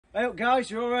Hey up guys,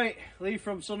 you alright? Lee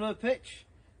from Son of the Pitch.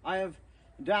 I have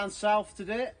down south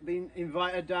today, been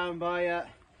invited down by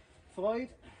Floyd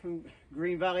from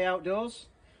Green Valley Outdoors.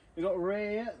 We've got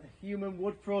Ray here, the human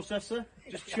wood processor,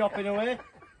 just chopping away.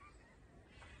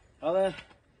 We're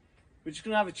just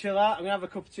going to have a chill out. I'm going to have a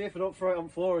cup of tea if I don't throw it on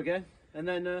the floor again. And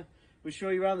then we'll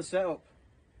show you around the setup.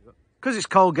 Because it's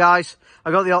cold guys,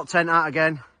 I got the hot tent out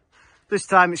again. This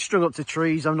time it's strung up to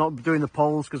trees. I'm not doing the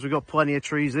poles because we've got plenty of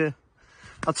trees here.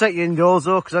 I'll take you indoors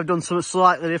though, because I've done something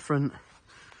slightly different.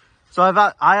 So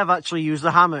I have actually used the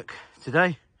hammock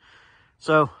today.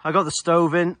 So I got the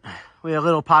stove in with a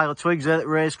little pile of twigs there that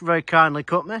Ray's very kindly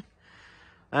cut me.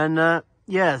 And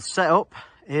yeah, the setup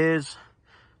is,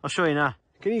 I'll show you now.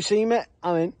 Can you see me?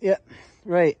 I mean, yeah,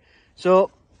 right. So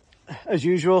as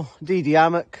usual, DD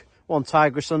hammock, one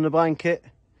tigress under blanket,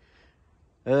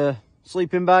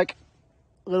 sleeping bag,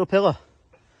 a little pillow.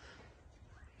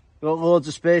 Got loads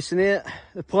of space in here.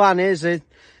 The plan is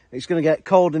it's going to get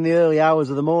cold in the early hours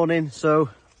of the morning,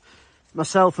 so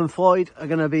myself and Floyd are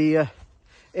going to be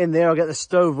in there. I'll get the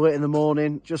stove lit in the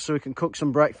morning just so we can cook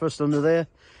some breakfast under there.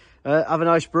 Have a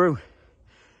nice brew.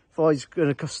 Floyd's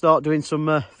going to start doing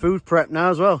some food prep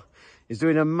now as well. He's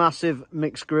doing a massive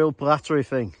mixed grill platery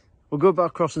thing. We'll go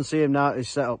back across and see him now at his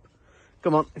setup.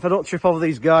 Come on, if I don't trip over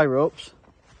these guy ropes.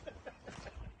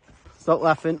 Stop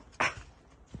laughing.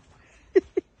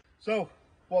 So,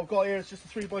 what I've got here is just a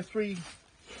 3x3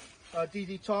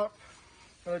 DD tarp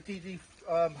and a DD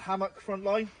hammock front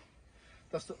line.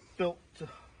 That's built to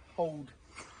hold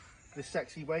this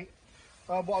sexy weight.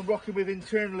 What I'm rocking with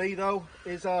internally though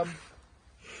is a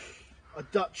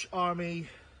Dutch Army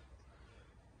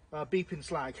beeping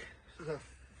slag. I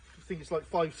think it's like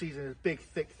 5 seasons, a big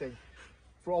thick thing.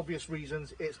 For obvious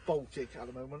reasons, it's Baltic at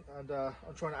the moment, and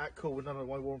I'm trying to act cool with none of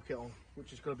my warm kit on,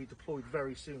 which is going to be deployed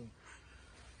very soon.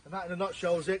 And that in a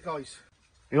nutshell is it, guys.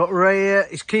 You got Ray here,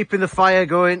 he's keeping the fire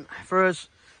going for us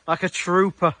like a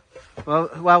trooper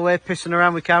while we're pissing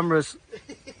around with cameras.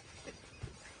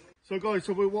 So guys,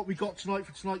 so what we got tonight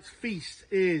for tonight's feast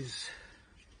is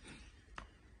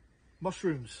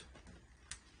mushrooms.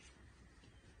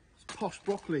 It's posh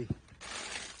broccoli.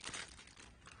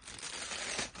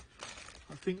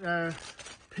 I think they're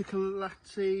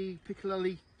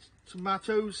Piccalilli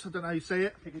tomatoes. I don't know how you say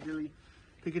it.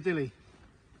 Piccadilly.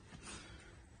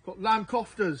 Got lamb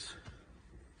koftas.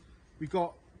 We've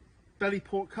got belly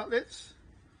pork cutlets,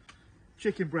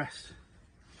 chicken breast,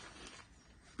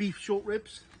 beef short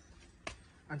ribs,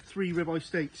 and 3 ribeye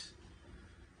steaks.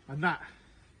 And that,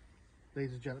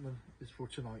 ladies and gentlemen, is for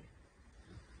tonight.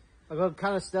 I've got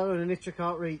Canastella and an itch I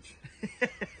can't reach.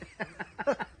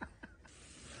 Look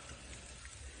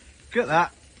at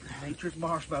that. Nature's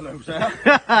marshmallows. They're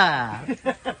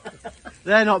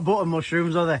not butter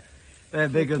mushrooms, are they? They're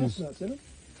big ones. Chestnuts, isn't it?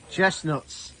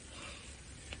 Chestnuts.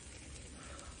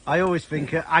 I always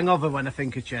think of hangover when I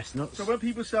think of chestnuts. So when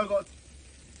people say I've got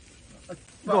a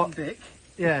rotten dick,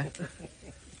 yeah,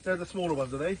 they're the smaller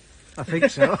ones, are they? I think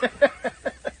so.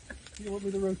 You want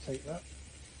me to rotate that?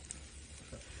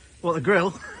 What, the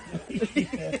grill?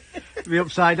 Yeah. Be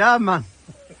upside down, man.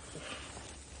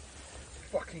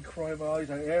 Fucking cry my eyes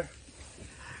out here.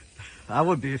 I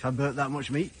would be if I burnt that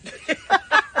much meat.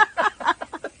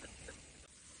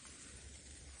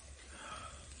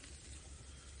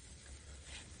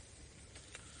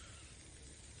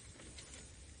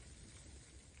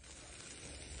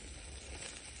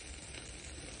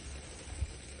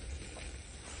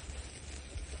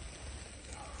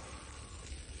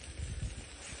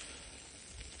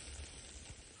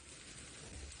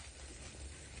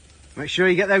 Make sure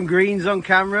you get them greens on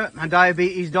camera. My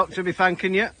diabetes doctor be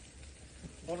thanking you.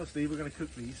 Honestly, we're going to cook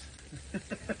these. We're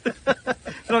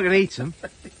not going to eat them.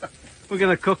 We're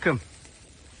going to cook them.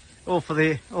 All for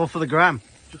the gram.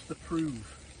 Just to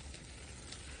prove.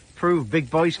 Prove big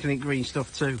boys can eat green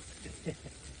stuff too.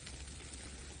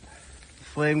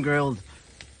 Flame grilled.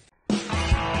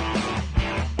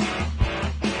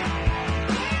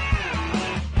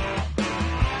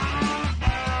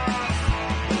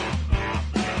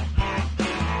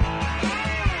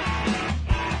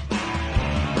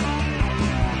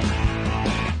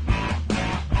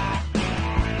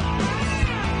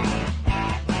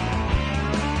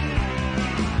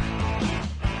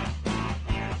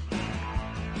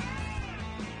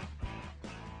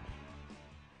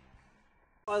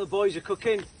 While the boys are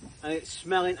cooking and it's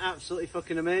smelling absolutely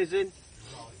fucking amazing.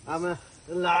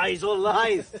 Lies.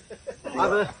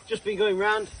 I've just been going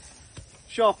round,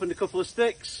 sharpened a couple of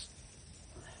sticks,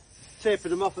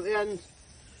 tapered them off at the end.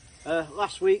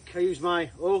 Last week I used my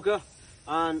auger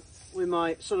and with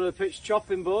my Son of the Pitch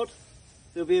chopping board,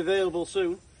 they'll be available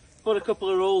soon. put a couple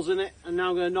of rolls in it, and now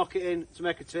I'm going to knock it in to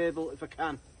make a table if I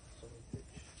can.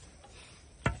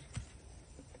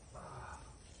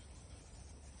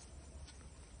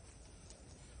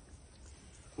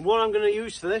 And what I'm going to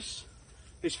use for this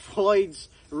is Floyd's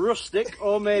rustic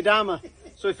homemade hammer.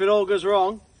 So if it all goes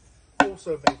wrong...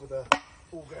 Also made with a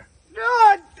auger.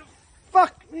 God,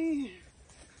 fuck me.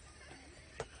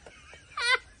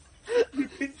 You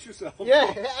pinch yourself. Yeah,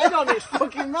 head on it's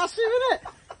fucking massive, isn't it?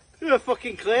 You're a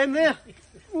fucking claim there.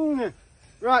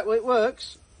 Right, well it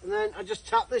works. And then I just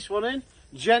tap this one in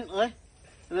gently,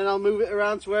 and then I'll move it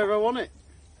around to wherever I want it.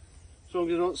 As long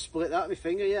as I don't split that with my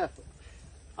finger, yeah.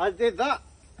 I did that.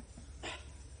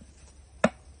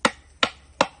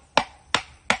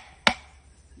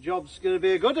 Job's going to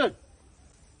be a good one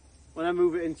when I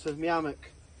move it into my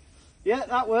hammock. Yeah,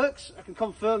 that works. I can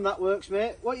confirm that works,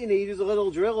 mate. What you need is a little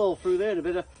drill hole through there and a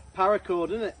bit of paracord,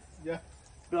 isn't it? Yeah.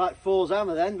 Be like Thor's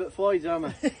hammer then, but Floyd's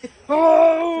hammer.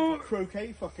 Oh!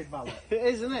 Croquet fucking mallet. It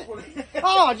is, isn't it?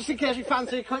 Oh, just in case we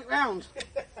fancy a quick round.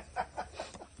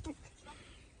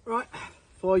 Right,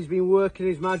 Floyd's been working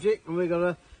his magic and we've got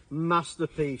a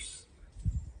masterpiece.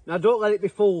 Now don't let it be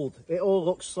fooled. It all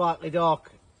looks slightly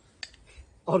dark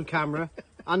on camera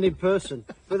and in person,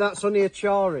 but that's only a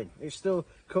charring. It's still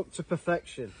cooked to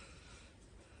perfection.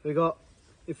 We got,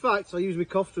 in fact, I'll use my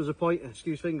kofta as a pointer,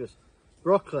 excuse fingers.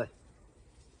 Broccoli.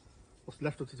 What's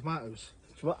left of the tomatoes?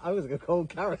 I was going to call them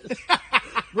carrots.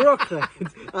 Broccoli.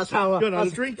 That's how You're not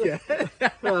a drink yet.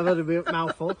 Well, I've had a bit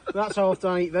mouthful. That's how often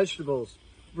I eat vegetables.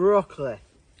 Broccoli.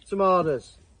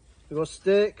 Tomatoes. We've got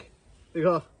steak. We've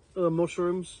got other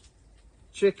mushrooms.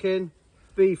 Chicken.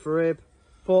 Beef rib.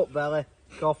 Pork belly.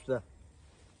 Kofta.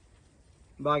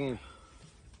 Banging.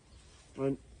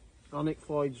 And I'll nick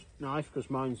Floyd's knife because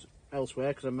mine's elsewhere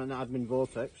because I'm an admin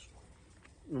vortex.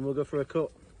 And we'll go for a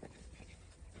cut.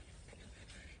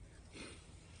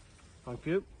 Thank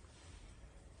you.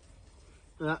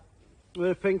 That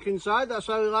with a pink inside, that's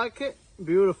how we like it.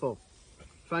 Beautiful.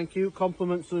 Thank you.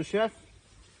 Compliments to the chef.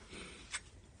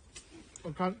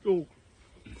 I can't talk.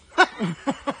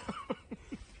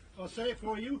 I'll say it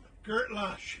for you, Gert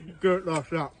Lash. Gert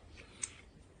Lash, yeah.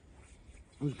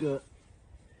 Who's good?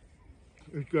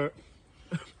 It's Gert.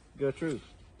 Gertrude.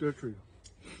 Gertrude.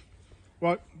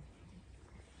 Right.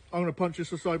 I'm going to punch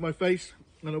this aside my face.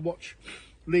 I'm going to watch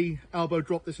Lee elbow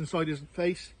drop this inside his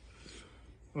face.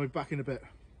 I'll be back in a bit.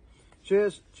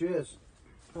 Cheers. Cheers.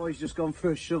 Boy's just gone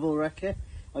for a shovel recce.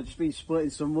 I've just been splitting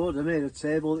some wood. I made a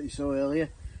table that you saw earlier.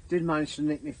 Did manage to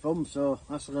nick my thumb, so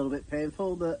that's a little bit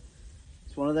painful, but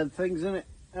it's one of them things, isn't it?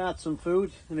 I had some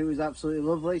food and it was absolutely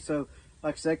lovely. So,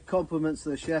 like I said, compliments to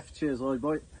the chef. Cheers, Lloyd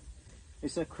boy.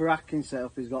 It's a cracking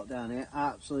setup he's got down here.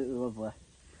 Absolutely lovely.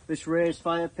 This raised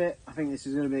fire pit, I think this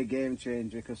is going to be a game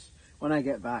changer because when I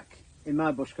get back in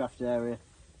my bushcraft area,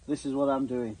 this is what I'm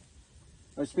doing.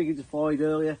 I was speaking to Floyd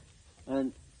earlier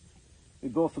and we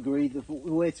both agreed the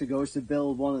way to go is to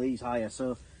build one of these higher.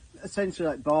 So essentially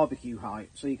like barbecue height,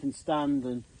 so you can stand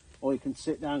and or you can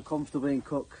sit down comfortably and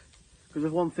cook. Because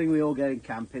there's one thing we all get in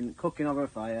camping, cooking over a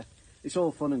fire. It's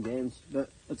all fun and games, but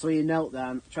until you knelt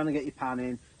down, trying to get your pan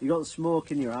in, you got the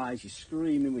smoke in your eyes, you're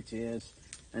screaming with tears,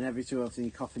 and every too often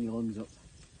you're coughing your lungs up.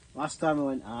 Last time I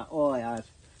went out, all I had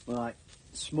were like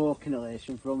smoke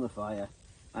inhalation from the fire.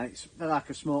 Like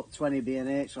I smoked 20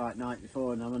 B&H like night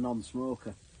before, and I'm a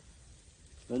non-smoker.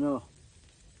 But no,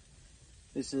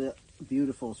 this is a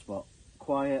beautiful spot,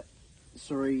 quiet,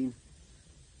 serene.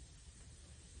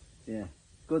 Yeah.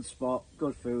 Good spot,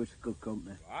 good food, good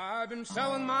company. I've been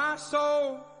selling my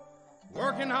soul,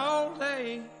 working all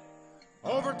day,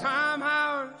 overtime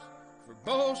hours for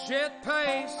bullshit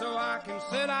pay, so I can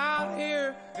sit out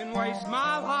here and waste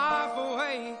my life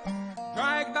away,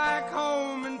 drag back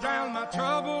home and drown my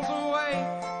troubles away.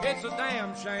 It's a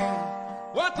damn shame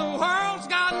what the world's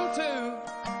gotten to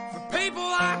for people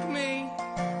like me,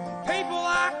 people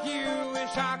like you.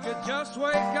 Wish I could just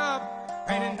wake up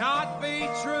and it not be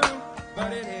true.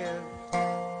 But it is,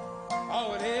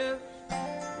 oh it is,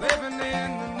 living in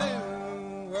the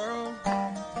new world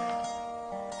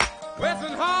with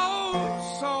an whole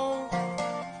soul.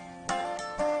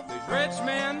 These rich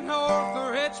men north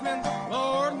of Richmond,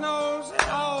 Lord knows it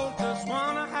all, just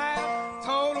wanna have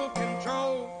total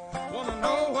control. Wanna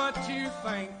know what you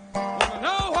think, wanna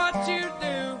know what you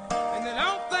do, and they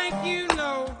don't think you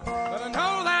know, but I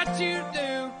know that you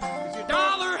do, 'cause your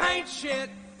dollar ain't shit.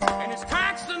 And it's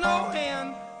taxed to no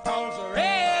end, 'cause the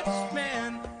rich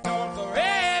men, 'cause the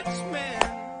rich men.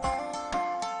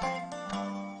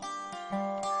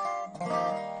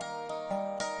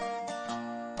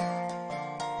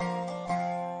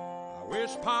 I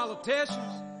wish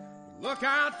politicians would look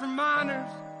out for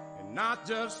miners and not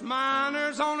just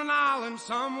miners on an island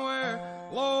somewhere.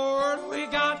 Lord, we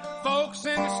got folks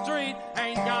in the street,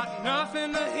 ain't got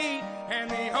nothing to eat, and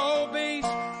the obese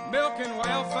milking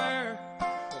welfare.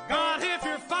 Well, God, if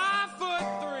you're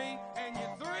 5'3" and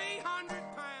you're 300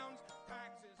 pounds,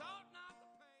 taxes ought not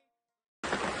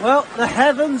to pay. Well, the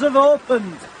heavens have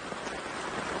opened.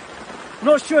 I'm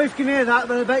not sure if you can hear that,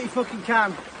 but I bet you fucking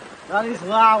can. That is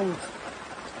loud.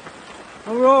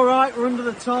 But we're alright, we're under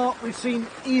the top, we've seen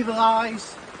evil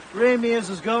eyes, Ramirez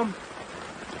has gone.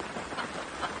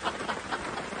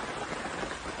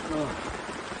 Oh.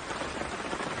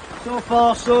 So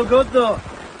far so good though.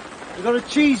 We've got a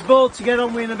cheese bowl to get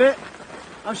on with in a bit.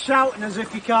 I'm shouting as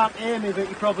if you can't hear me, but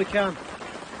you probably can.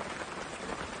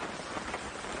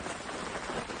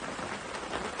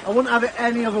 I wouldn't have it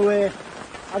any other way.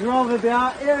 I'd rather be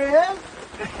out, here he is,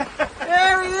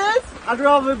 here he is. I'd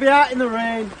rather be out in the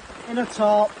rain, in a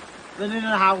top, than in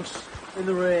a house in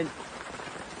the rain.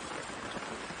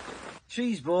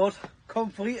 Cheese board,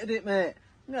 completed it mate.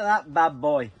 Look at that bad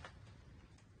boy.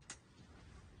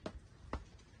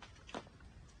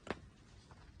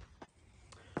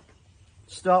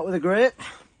 Start with a grape.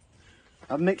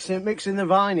 I'm mixing the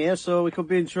vine here, so we could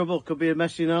be in trouble, could be a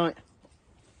messy night.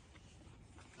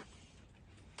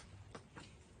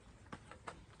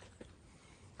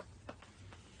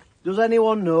 Does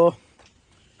anyone know,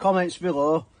 comments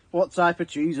below, what type of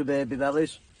cheese a Baby Bell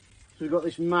is? So we've got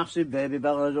this massive Baby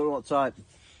Bell, and I don't know what type.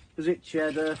 Is it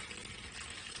cheddar?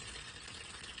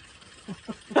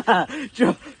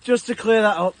 Just to clear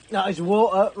that up, that is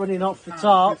water running off the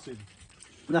top.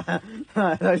 No,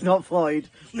 that is not Floyd,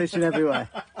 pissing everywhere.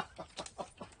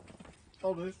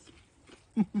 Honest.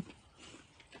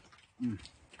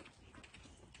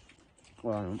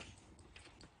 Well, hang on.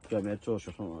 Show me a toast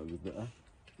chocolate, might be a bit there.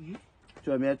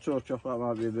 Show me a toast chocolate,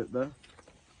 might be a bit there.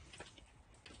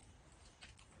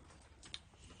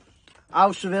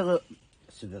 How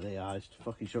civilised,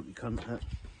 fucking shut your cunt.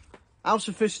 How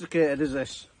sophisticated is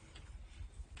this?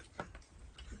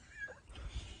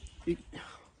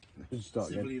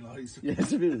 Start again. Civilised. Yeah,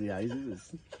 civilised, is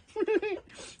this?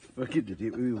 Fucking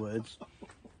idiot with your words.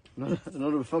 Not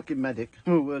a fucking medic,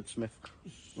 I'm a wordsmith.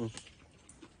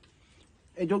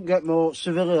 It don't get more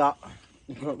civilised.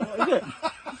 What is it?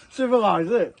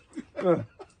 Civilised, is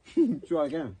it? Try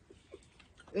again.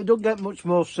 It don't get much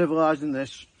more civilised than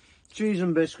this. Cheese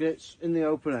and biscuits in the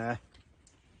open air.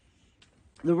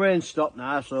 The rain stopped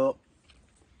now, so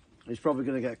it's probably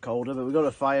going to get colder, but we've got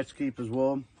a fire to keep us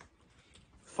warm.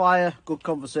 Fire, good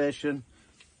conversation,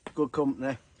 good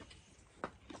company.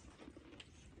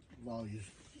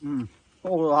 Lies.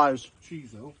 All the lives.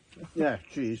 Cheese though. Yeah,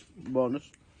 cheese, bonus.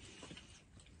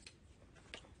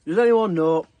 Does anyone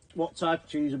know what type of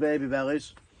cheese a Baby Bell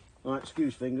is? Oh,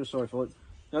 excuse fingers, sorry for it.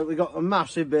 Now, we've got a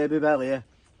massive Baby Bell here,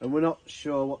 and we're not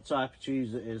sure what type of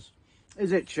cheese it is.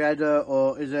 Is it cheddar,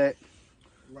 or is it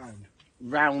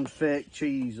round fake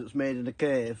cheese that's made in a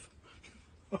cave?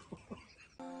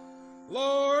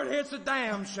 Lord, it's a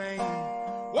damn shame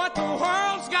what the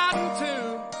world's gotten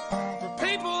to for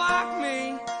people like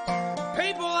me,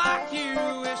 people like you.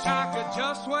 Wish I could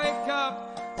just wake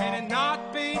up and it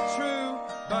not be true,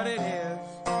 but it is.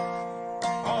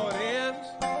 Oh, it is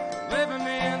living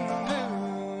in the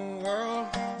new world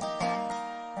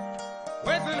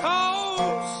with an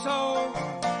whole soul.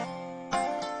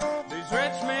 These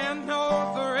rich men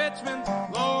know the rich men,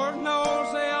 Lord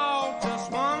knows they all just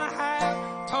want to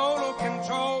have total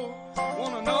control.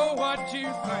 Want to know what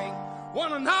you think,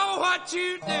 want to know what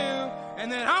you do,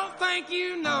 and they don't think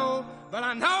you know, but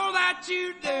I know that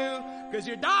you do, 'cause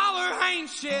your dollar ain't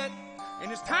shit,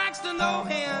 and it's taxed to no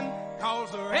end,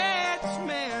 'cause the rich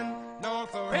men know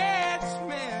the rich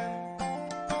men.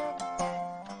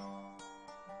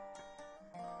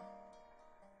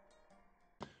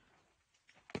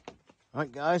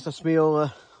 Right guys, that's me all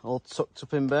tucked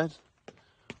up in bed,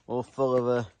 all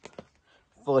full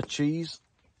of cheese.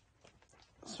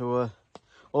 So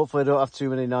hopefully I don't have too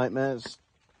many nightmares,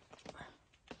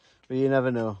 but you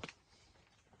never know.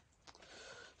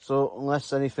 So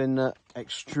unless anything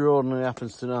extraordinary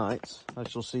happens tonight, I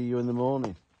shall see you in the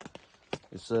morning.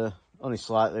 It's only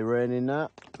slightly raining now,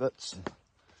 but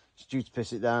it's due to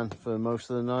piss it down for most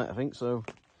of the night, I think. So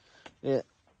yeah,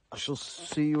 I shall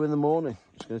see you in the morning.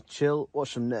 Just going to chill,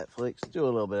 watch some Netflix, do a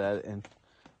little bit of editing,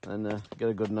 and get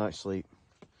a good night's sleep.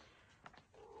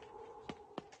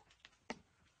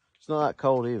 It's not that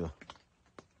cold either.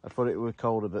 I thought it was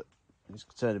colder, but it's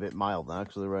turned a bit mild now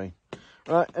because of the rain.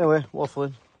 Right, anyway,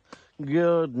 waffling.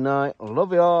 Good night.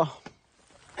 Love y'all.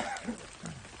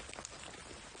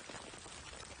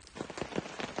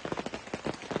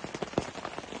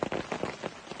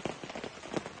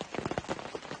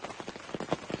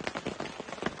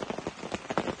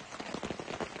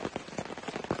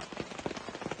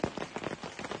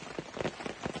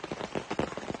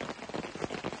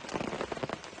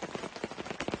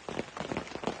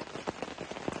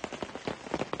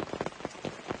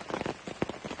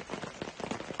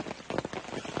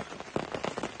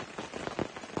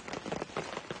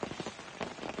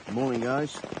 Morning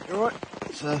guys, you alright?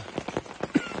 It's yeah,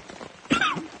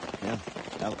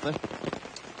 healthy.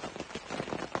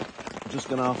 Just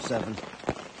gone 7:30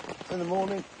 in the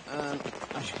morning, and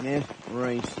as you can hear,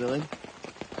 rain's still in.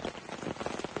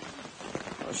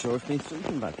 Not sure if my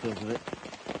sleeping bag feels a bit.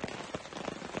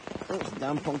 Oh, it's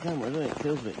damp on camera, isn't it? It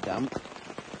feels a bit damp.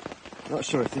 Not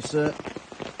sure if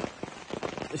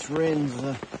this rain's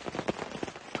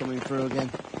coming through again.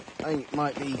 I think it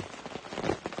might be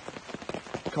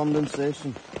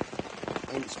condensation. I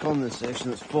think it's condensation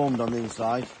that's formed on the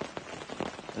inside,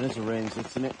 and as the rain's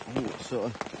hitting it, I think it's sort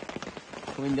of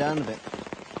coming down a bit.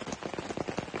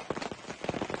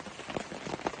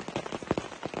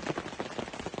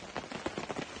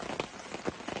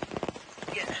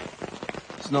 Yeah.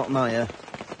 It's not my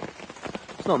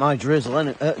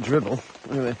dribble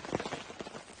anyway.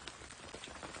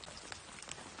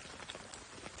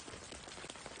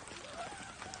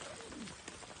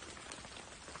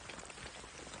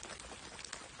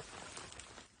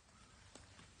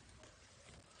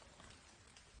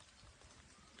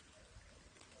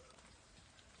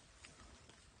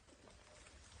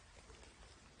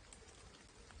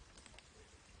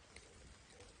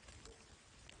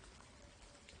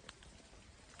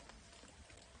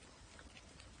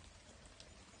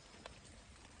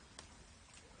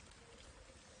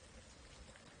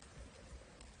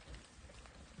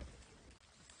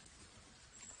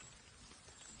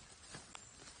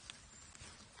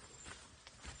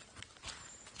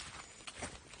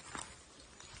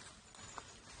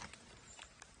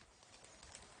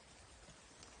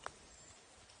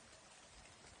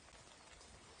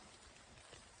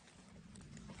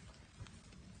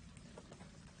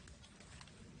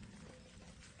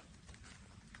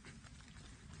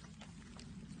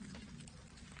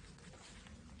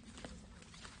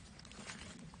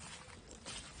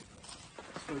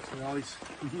 Close to my eyes.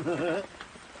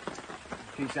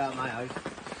 Keeps out my eyes.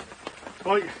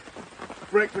 Right,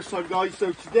 breakfast time guys.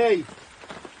 So today,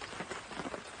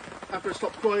 after I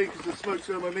stopped crying because the smoke's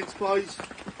on my mince pies,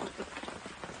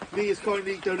 Lee has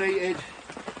kindly donated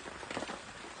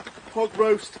hog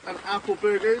roast and apple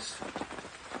burgers.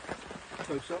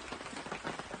 Close up.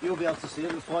 You'll be able to see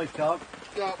it, the Floyd card.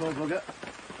 Yeah. Poor bugger.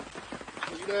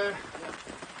 See there.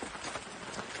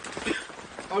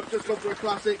 I've just gone for a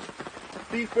classic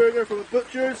beef burger from a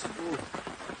butcher's. Ooh.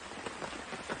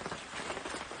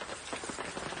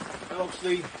 And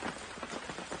obviously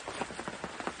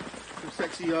some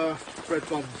sexy bread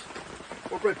buns.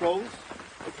 Or bread rolls.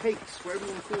 Or cakes, whatever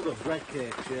you want to call them. Bread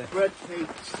cakes, yeah. Bread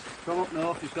cakes. From up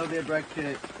north, it's got to be a bread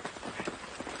cake.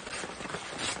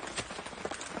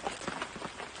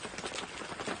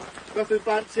 Nothing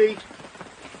fancy.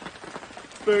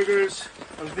 Burgers.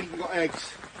 And I think we've got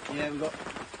eggs. Yeah, we've got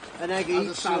an egg As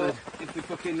each, a salad. so if we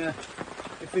fucking,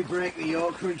 if we break the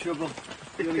yolk, we're in trouble.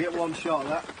 You're going to get one shot of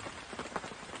that.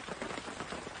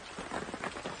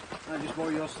 I just borrow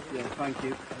yours. Yeah, thank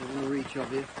you. I want to reach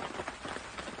of you.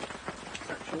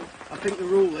 Sexual. I think the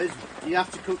rule is you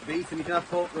have to cook beef and you can have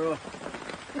pork raw.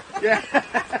 Yeah.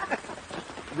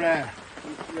 Rare.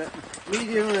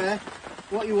 Medium rare.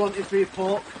 What you want is for your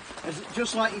pork,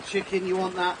 just like your chicken, you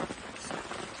want that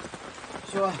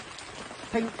sort of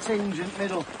pink tinge in the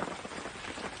middle.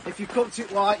 If you cooked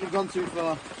it white, you've gone too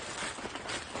far.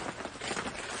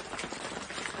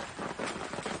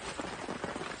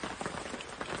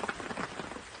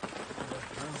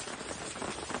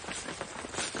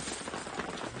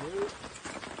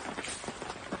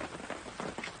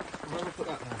 Where will I put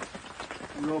that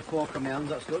now? Raw pork on my hands,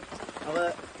 that's good.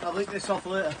 I'll lick this off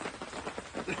later.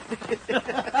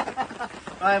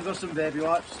 I have got some baby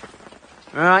wipes.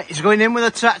 Alright, he's going in with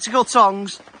the tactical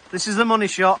tongs. This is the money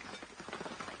shot.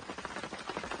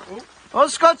 Oh,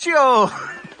 Scotcho!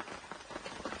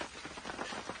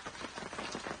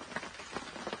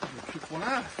 Kick one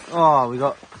out. Oh,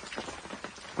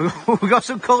 we got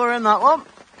some colour in that one.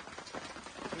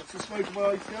 Got some smoke in my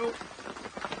eyes still.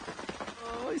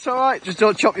 Oh, it's alright, just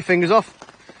don't chop your fingers off.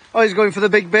 Oh, he's going for the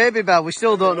big baby bell. We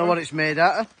still don't know what it's made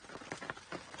out of.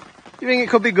 You think it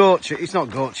could be goat cheese? It's not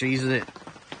goat cheese, is it?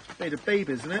 Made of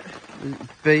babies, isn't it?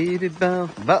 Baby bell,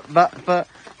 but.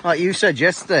 Like you said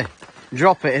yesterday,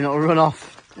 drop it and it'll run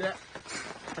off. Yeah.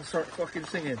 And start fucking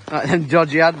singing. Like them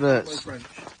dodgy My adverts. French.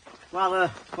 Well,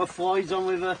 Floyd's on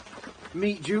with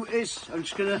meat duties. I'm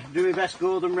just going to do my best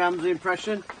Gordon Ramsay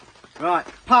impression. Right,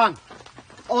 pan,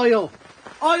 oil,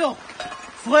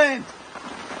 flame,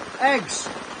 eggs,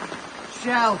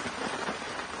 shell,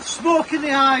 smoke in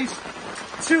the eyes,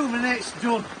 2 minutes,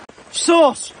 done.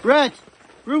 Sauce, red,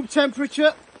 room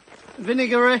temperature,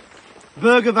 vinegary,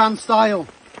 burger van style.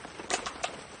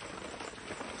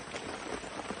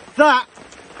 That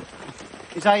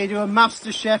is how you do a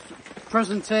MasterChef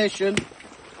presentation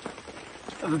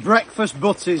of the breakfast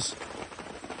butties.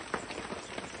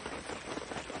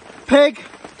 Pig,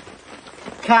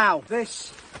 cow.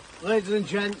 This, ladies and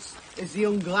gents, is the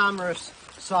unglamorous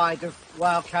side of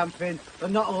wild camping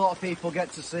that not a lot of people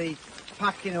get to see.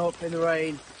 Packing up in the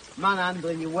rain,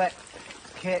 manhandling your wet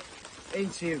kit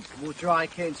into your dry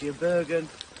kit, into your Bergen,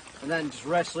 and then just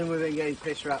wrestling with it and getting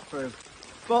piss wrapped through.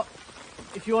 But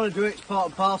if you want to do it, it's part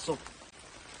and parcel.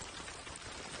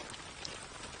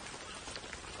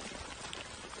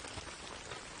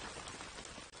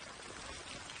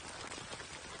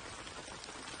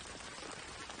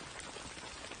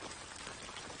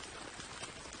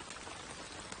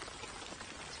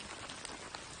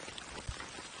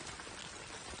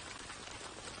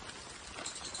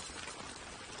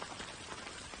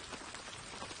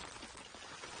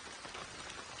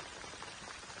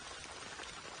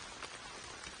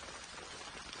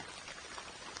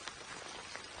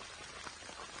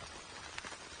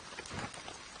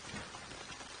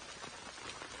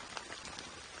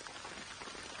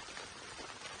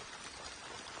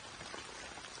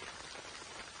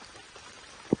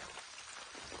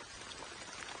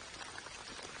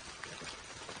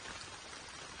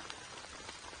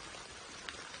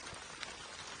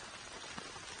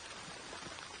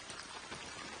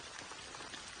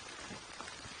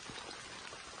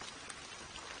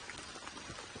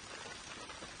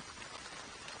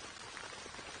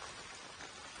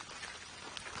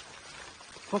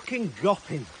 Fucking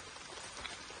gopping.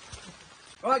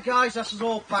 Right guys, this is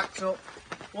all packed up.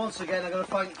 Once again, I've got to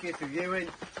thank you for viewing,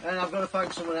 and I've got to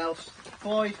thank someone else.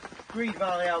 Floyd, Green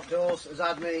Valley Outdoors, has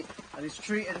had me and he's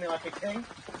treated me like a king.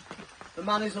 The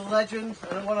man is a legend,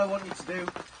 and what I want you to do,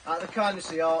 out of the kindness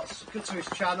of the hearts, go to his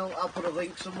channel. I'll put a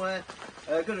link somewhere.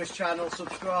 Go to his channel,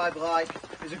 subscribe, like.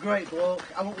 He's a great bloke.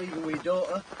 I won't leave him with your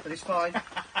daughter, but he's fine.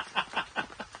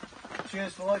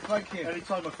 Cheers, Floyd. Thank you.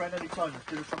 Anytime, my friend, anytime.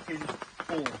 Do a fucking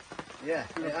ball. Yeah,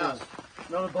 it has.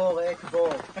 Not a ball, it ain't a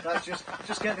ball. That's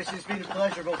just get this. It's been a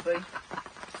pleasurable thing.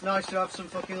 It's nice to have some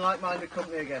fucking like-minded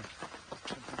company again.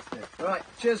 Right,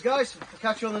 cheers, guys. I'll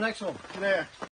catch you on the next one. There.